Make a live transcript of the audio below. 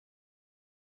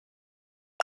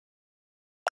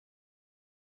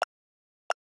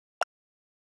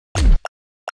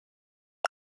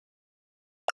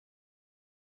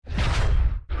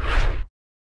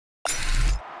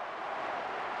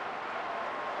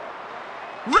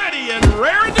ready and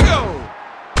raring to go.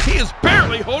 He is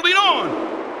barely holding on.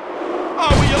 Oh,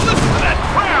 will you listen to that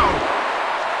crowd?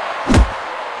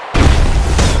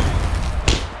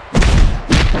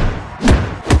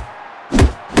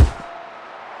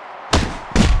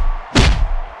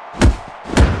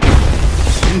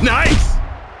 Nice!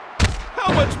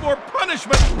 How much more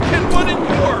punishment can one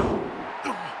endure?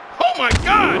 Oh my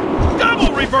God!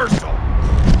 Double reversal!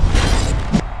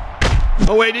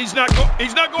 Oh wait, he's not going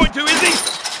to, is he?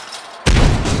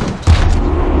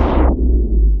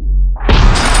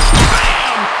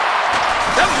 Bam!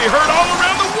 That'll be heard all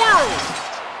around the world!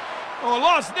 Oh, a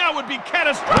loss now would be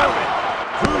catastrophic!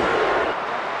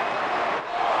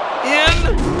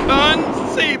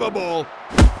 Inconceivable!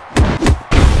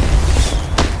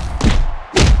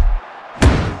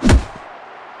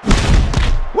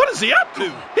 What is he up to?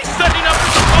 He's setting up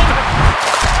his opponent!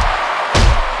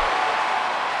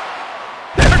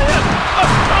 There it is! A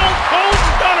Stone Cold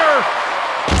Stunner!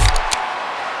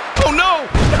 Oh no!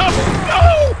 No! No!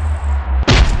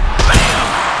 Bam!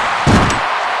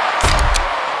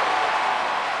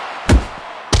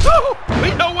 Oh! We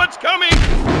know what's coming!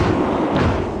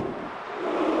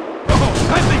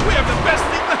 Oh! I think we have the best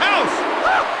seat in the house!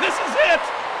 This is it!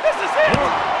 This is it!